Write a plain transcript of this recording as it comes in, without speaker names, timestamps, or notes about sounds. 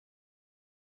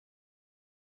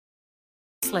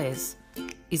SLES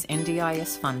is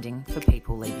NDIS funding for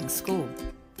people leaving school.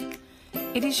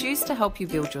 It is used to help you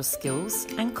build your skills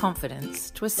and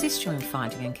confidence to assist you in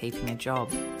finding and keeping a job.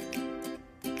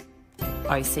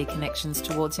 OC Connections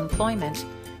Towards Employment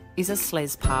is a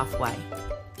SLES pathway,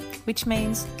 which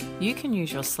means you can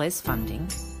use your SLES funding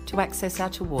to access our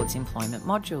Towards Employment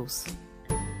modules.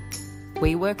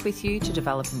 We work with you to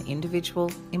develop an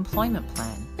individual employment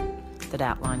plan that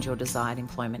outlines your desired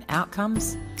employment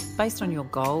outcomes based on your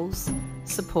goals,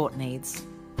 support needs,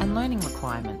 and learning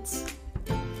requirements.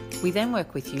 We then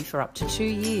work with you for up to 2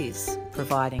 years,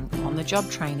 providing on-the-job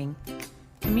training,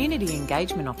 community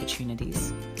engagement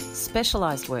opportunities,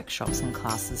 specialised workshops and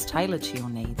classes tailored to your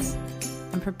needs,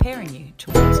 and preparing you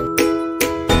towards